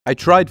I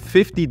tried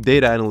 50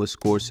 data analyst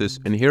courses,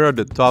 and here are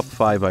the top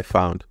 5 I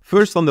found.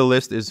 First on the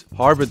list is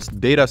Harvard's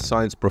Data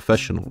Science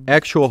Professional.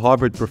 Actual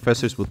Harvard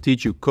professors will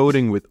teach you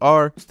coding with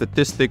R,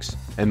 statistics,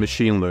 and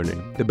machine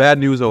learning. The bad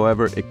news,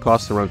 however, it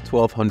costs around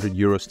 1,200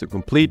 euros to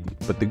complete,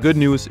 but the good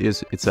news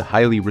is it's a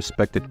highly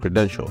respected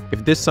credential.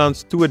 If this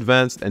sounds too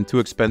advanced and too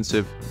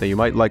expensive, then you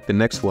might like the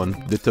next one,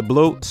 the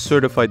Tableau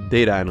Certified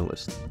Data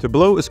Analyst.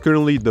 Tableau is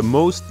currently the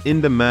most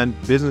in-demand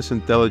business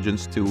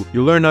intelligence tool.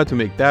 You learn how to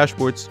make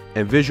dashboards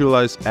and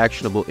visualize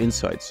actionable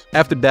insights.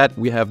 After that,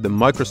 we have the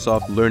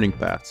Microsoft Learning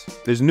Paths.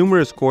 There's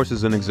numerous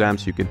courses and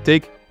exams you can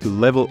take to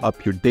level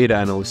up your data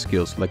analyst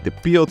skills, like the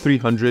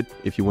PL300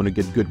 if you want to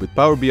get good with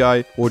Power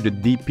BI, or the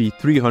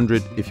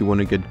DP300 if you want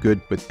to get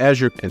good with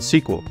Azure and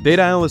SQL.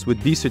 Data analysts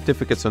with these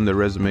certificates on their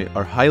resume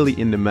are highly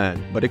in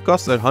demand, but it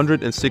costs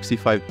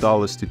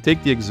 $165 to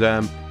take the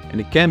exam, and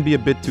it can be a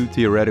bit too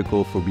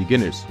theoretical for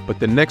beginners. But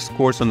the next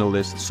course on the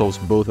list solves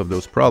both of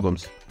those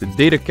problems. The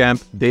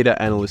DataCamp Data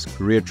Analyst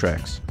Career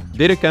Tracks.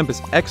 DataCamp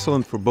is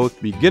excellent for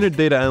both beginner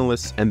data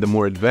analysts and the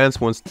more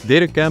advanced ones.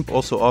 DataCamp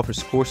also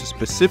offers courses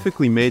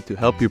specifically made to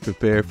help you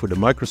prepare for the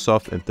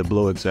Microsoft and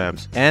Tableau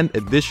exams. And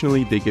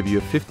additionally, they give you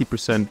a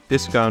 50%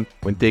 discount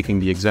when taking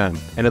the exam.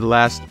 And at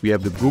last, we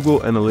have the Google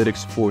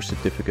Analytics 4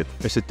 certificate,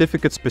 a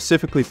certificate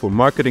specifically for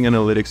marketing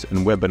analytics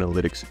and web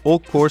analytics. All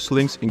course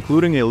links,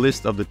 including a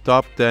list of the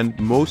top 10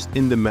 most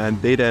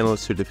in-demand data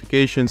analyst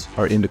certifications,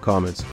 are in the comments.